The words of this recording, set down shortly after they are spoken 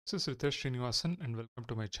This is Ritesh Srinivasan and welcome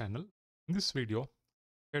to my channel. In this video,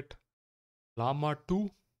 get Llama 2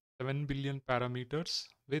 7 billion parameters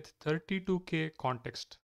with 32K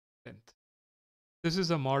context length. This is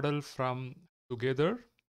a model from Together.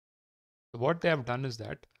 What they have done is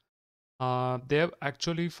that they have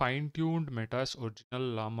actually fine-tuned Meta's original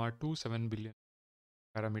Llama 2 7 billion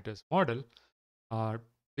parameters model uh,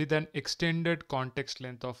 with an extended context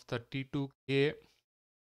length of 32K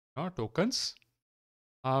tokens.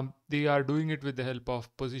 They are doing it with the help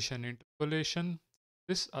of position interpolation.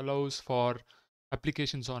 This allows for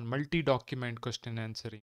applications on multi-document question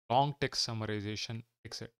answering, long text summarization,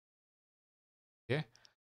 etc. Okay.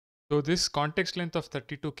 So this context length of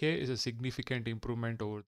 32K is a significant improvement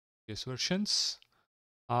over previous versions.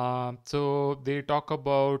 So they talk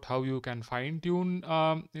about how you can fine tune,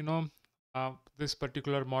 this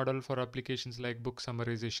particular model for applications like book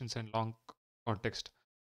summarizations and long context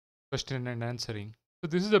question and answering. So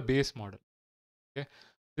this is a base model. Okay,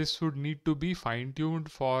 this would need to be fine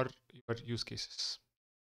tuned for your use cases.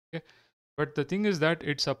 Okay, but the thing is that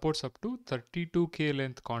it supports up to 32K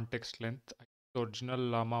length context length. The original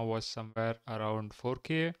Llama was somewhere around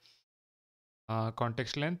 4K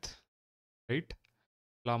context length, right?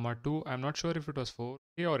 Llama 2, I'm not sure if it was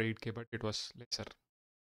 4K or 8K, but it was lesser.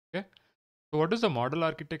 Okay, so what is the model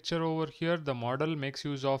architecture over here? The model makes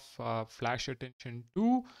use of flash attention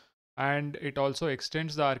 2, and it also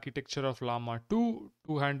extends the architecture of Llama 2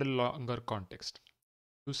 to handle longer context.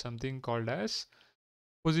 Do something called as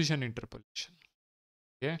position interpolation.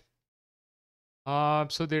 Okay.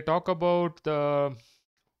 So they talk about the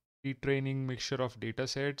retraining mixture of data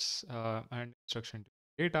sets and instruction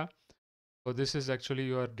data. So this is actually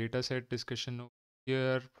your data set discussion over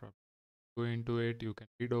here. Go into it, you can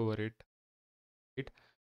read over it. Right?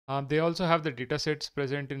 They also have the data sets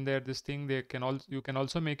present in there. This thing they can also you can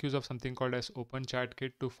also make use of something called as Open Chat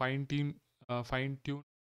Kit to fine tune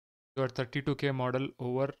your 32K model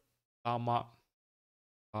over Llama.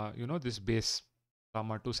 This base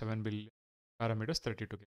Llama to 7 billion parameters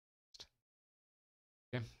 32K.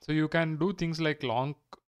 Okay. So you can do things like long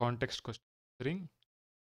context questioning,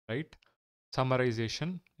 right?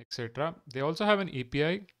 Summarization, etc. They also have an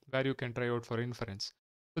API where you can try out for inference.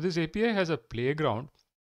 So this API has a playground.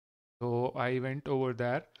 So I went over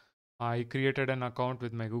there. I created an account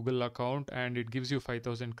with my Google account and it gives you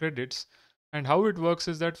 5,000 credits. And how it works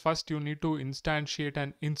is that first you need to instantiate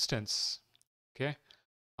an instance. Okay.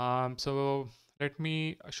 So let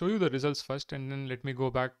me show you the results first and then let me go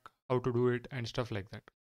back how to do it and stuff like that.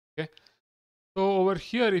 Okay. So over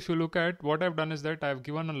here, if you look at what I've done is that I've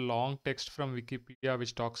given a long text from Wikipedia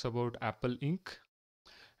which talks about Apple Inc.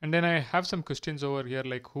 And then I have some questions over here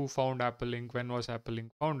like who found Apple Inc., when was Apple Inc.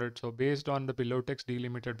 founded. So based on the below text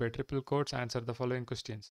delimited by triple quotes, answer the following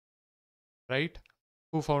questions, right?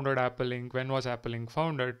 Who founded Apple Inc., when was Apple Inc.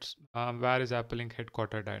 founded, where is Apple Inc.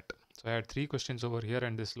 headquartered at? So I had 3 questions over here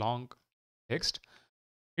and this long text.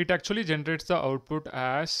 It actually generates the output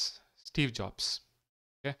as Steve Jobs.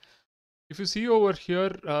 Okay. If you see over here,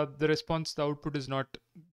 the response, the output is not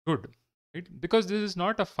good, right? Because this is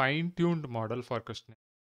not a fine-tuned model for questioning.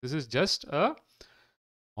 This is just a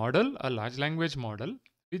model, a large language model,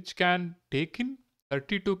 which can take in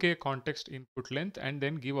 32K context input length and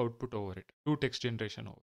then give output over it, do text generation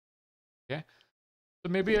over. Okay.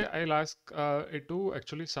 So maybe I'll ask it to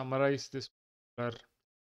actually summarize this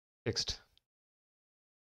text.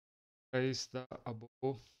 Summarize the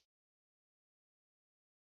above,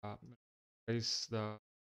 summarize the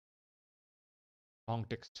long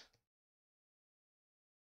text.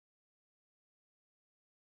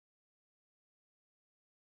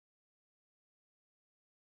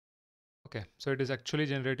 Okay, so it is actually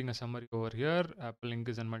generating a summary over here. Apple Inc.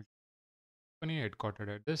 is a multi-company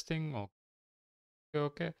headquartered at this thing. Okay,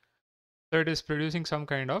 okay. So it is producing some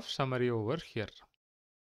kind of summary over here,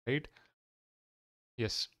 right?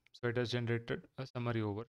 Yes. So it has generated a summary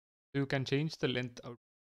over. So you can change the length out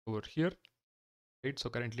over here, right? So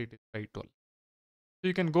currently it is right 12. So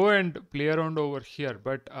you can go and play around over here,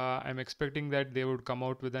 but I'm expecting that they would come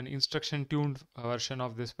out with an instruction tuned version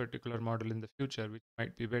of this particular model in the future, which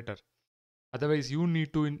might be better. Otherwise, you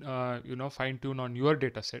need to, fine tune on your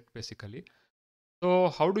data set basically. So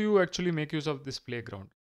how do you actually make use of this playground?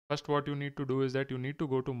 First, what you need to do is that you need to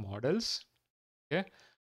go to models. Okay.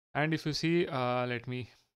 And if you see, let me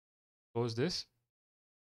close this.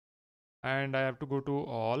 And I have to go to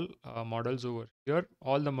all models over here.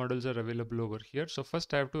 All the models are available over here. So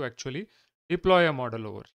first I have to actually deploy a model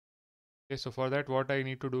over. Okay. So for that, what I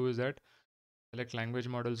need to do is that select language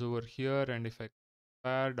models over here. And if I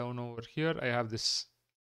compare down over here, I have this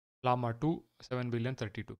Llama 2 7 billion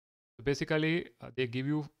 32. So basically, they'll give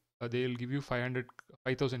you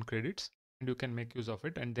 5,000 credits, and you can make use of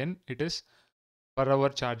it. And then it is per hour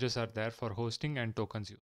charges are there for hosting and tokens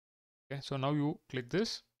use. Okay, so now you click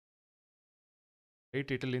this, right?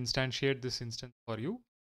 It will instantiate this instance for you.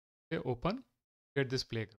 Okay, open, get this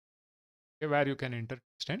playground. Okay, where you can enter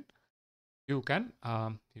text and you can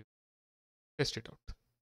you test it out.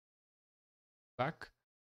 Back,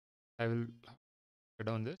 I will get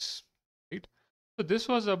down this, right? So this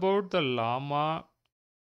was about the Llama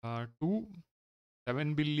 2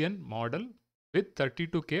 7 billion model with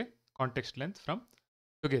 32K context length from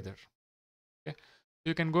Together. Okay, so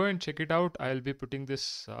you can go and check it out. I'll be putting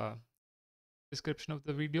this description of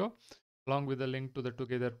the video along with a link to the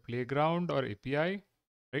Together playground or API,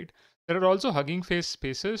 right? There are also Hugging Face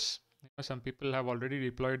spaces. Some people have already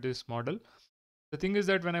deployed this model. The thing is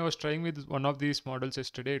that when I was trying with one of these models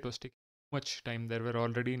yesterday, it was taking much time. There were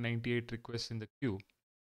already 98 requests in the queue.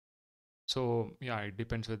 So yeah, it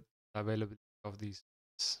depends with the availability of these.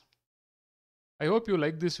 I hope you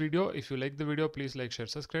like this video. If you like the video, please like, share,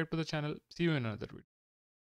 subscribe to the channel. See you in another video.